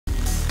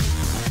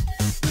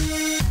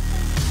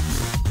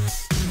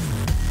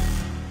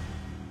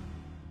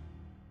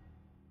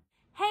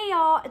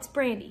y'all, it's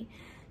Brandi.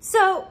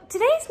 So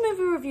today's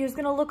movie review is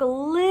gonna look a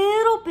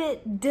little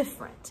bit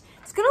different.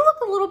 It's gonna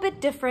look a little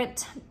bit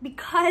different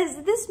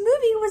because this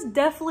movie was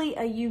definitely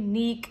a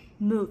unique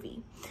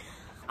movie.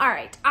 All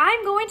right,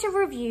 I'm going to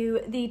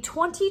review the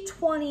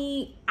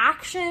 2020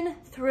 action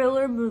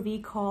thriller movie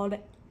called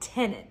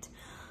Tenet.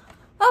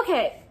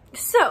 Okay,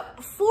 so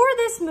for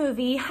this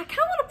movie, I kind of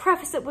want to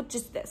preface it with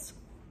just this.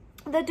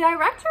 The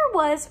director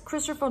was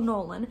Christopher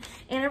Nolan,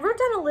 and I wrote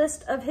down a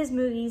list of his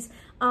movies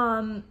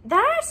that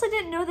I actually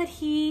didn't know that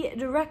he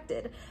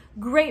directed.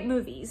 Great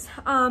movies.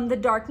 The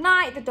Dark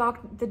Knight,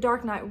 The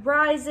Dark Knight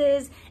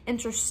Rises,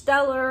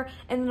 Interstellar,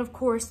 and then of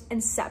course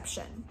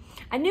Inception.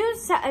 I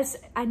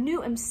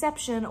knew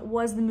Inception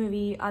was the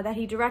movie that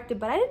he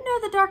directed, but I didn't know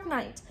The Dark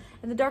Knight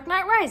and The Dark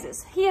Knight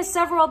Rises. He has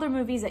several other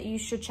movies that you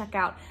should check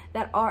out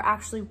that are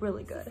actually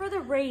really good. For the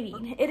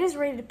rating, it is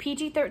rated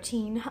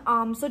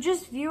PG-13, so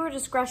just viewer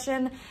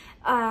discretion.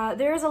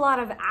 There is a lot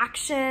of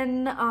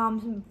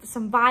action,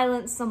 some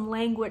violence, some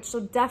language, so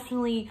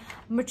definitely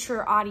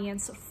mature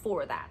audience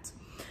for that.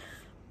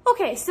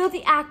 Okay, so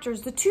the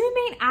actors. The two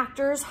main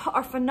actors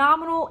are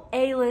phenomenal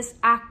A-list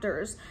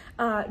actors.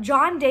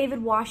 John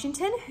David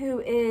Washington, who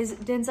is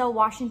Denzel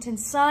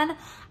Washington's son.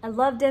 I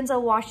love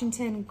Denzel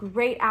Washington,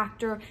 great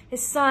actor.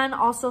 His son,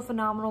 also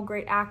phenomenal,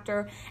 great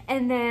actor.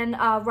 And then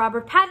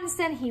Robert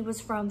Pattinson, he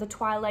was from the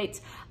Twilight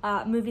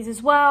movies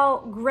as well.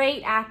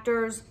 Great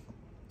actors.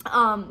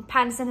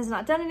 Pattinson has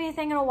not done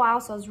anything in a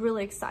while, so I was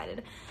really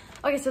excited.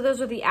 Okay, so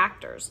those are the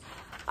actors.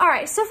 All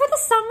right, so for the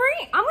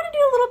summary, I'm gonna do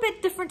a little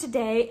bit different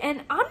today,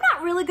 and I'm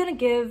not really gonna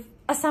give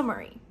a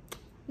summary.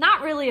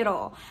 Not really at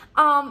all.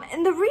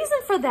 And the reason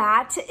for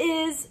that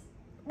is,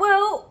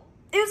 well,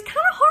 it was kind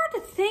of hard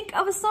to think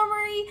of a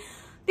summary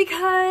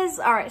because,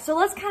 all right, so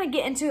let's kind of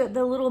get into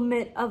the little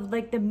bit of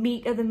like the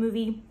meat of the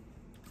movie.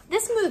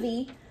 This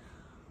movie,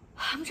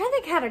 I'm trying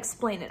to think how to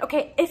explain it.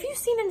 Okay, if you've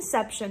seen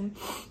Inception,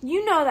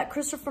 you know that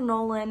Christopher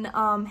Nolan,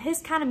 his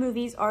kind of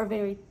movies are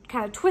very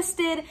kind of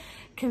twisted,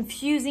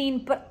 confusing,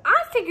 but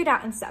I figured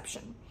out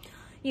Inception.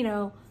 You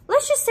know,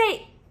 let's just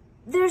say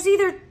there's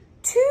either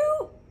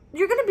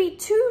you're gonna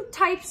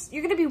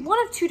be one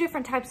of two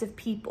different types of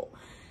people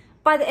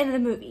by the end of the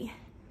movie.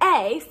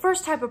 A,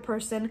 first type of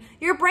person,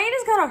 your brain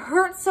is gonna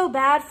hurt so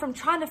bad from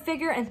trying to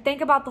figure and think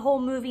about the whole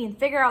movie and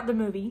figure out the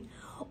movie.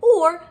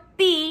 Or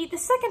B, the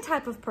second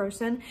type of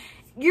person,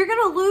 you're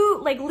gonna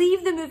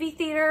leave the movie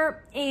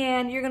theater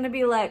and you're gonna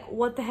be like,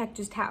 what the heck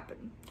just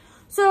happened?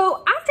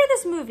 So after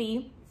this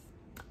movie,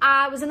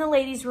 I was in the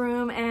ladies'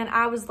 room and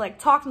I was like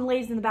talking to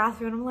ladies in the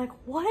bathroom and I'm like,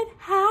 what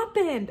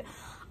happened?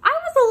 I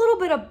was a little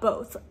bit of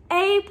both,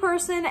 A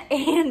person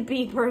and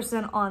B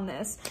person on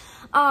this.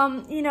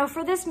 You know,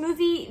 for this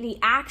movie, the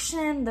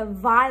action, the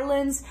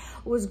violence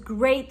was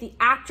great. The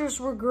actors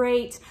were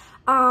great.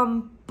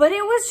 But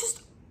it was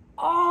just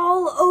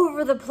all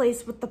over the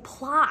place with the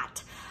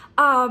plot.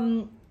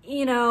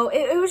 You know,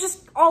 it was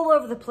just all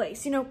over the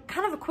place. You know,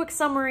 kind of a quick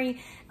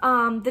summary.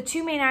 The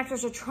two main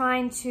actors are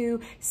trying to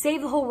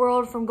save the whole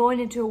world from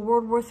going into a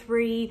World War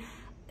III.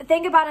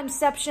 Think about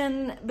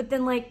Inception, but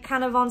then like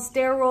kind of on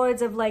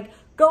steroids of like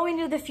going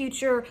to the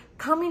future,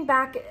 coming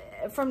back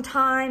from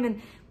time,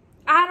 and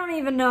I don't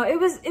even know. It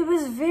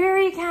was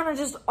very kind of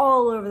just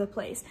all over the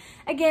place.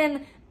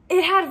 Again,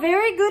 it had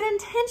very good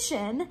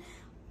intention,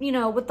 you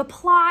know, with the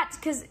plot,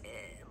 because,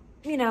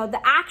 you know, the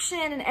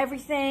action and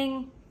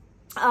everything,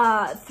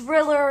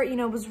 thriller, you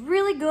know, was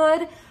really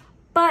good.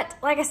 But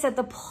like I said,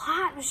 the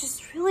plot was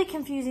just really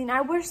confusing. I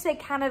wish they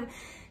kind of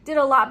did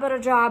a lot better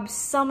job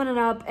summing it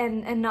up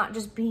and not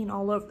just being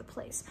all over the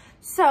place.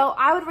 So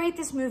I would rate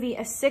this movie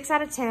a 6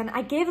 out of 10.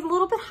 I gave it a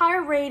little bit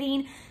higher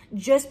rating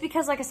just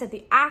because, like I said,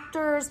 the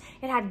actors,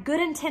 it had good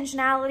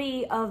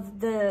intentionality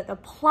of the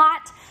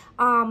plot,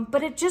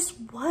 but it just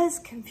was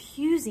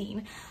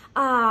confusing.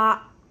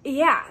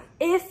 Yeah,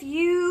 if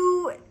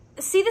you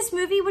see this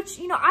movie, which,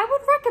 you know, I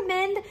would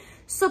recommend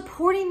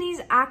supporting these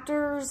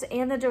actors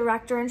and the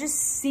director and just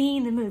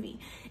seeing the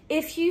movie.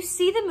 If you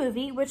see the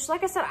movie, which,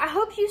 like I said, I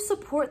hope you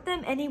support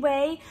them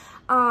anyway,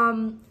 let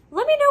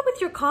me know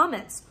with your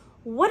comments.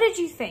 What did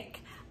you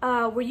think?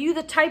 Were you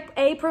the type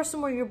A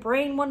person where your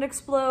brain wanted to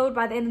explode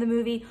by the end of the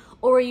movie,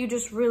 or were you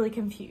just really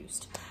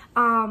confused?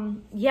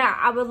 Yeah,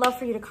 I would love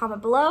for you to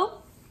comment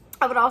below.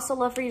 I would also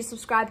love for you to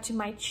subscribe to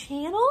my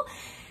channel.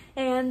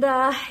 And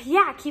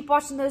yeah, keep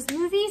watching those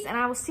movies, and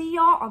I will see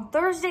y'all on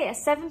Thursday at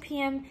 7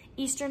 p.m.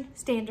 Eastern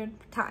Standard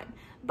Time.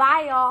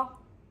 Bye, y'all.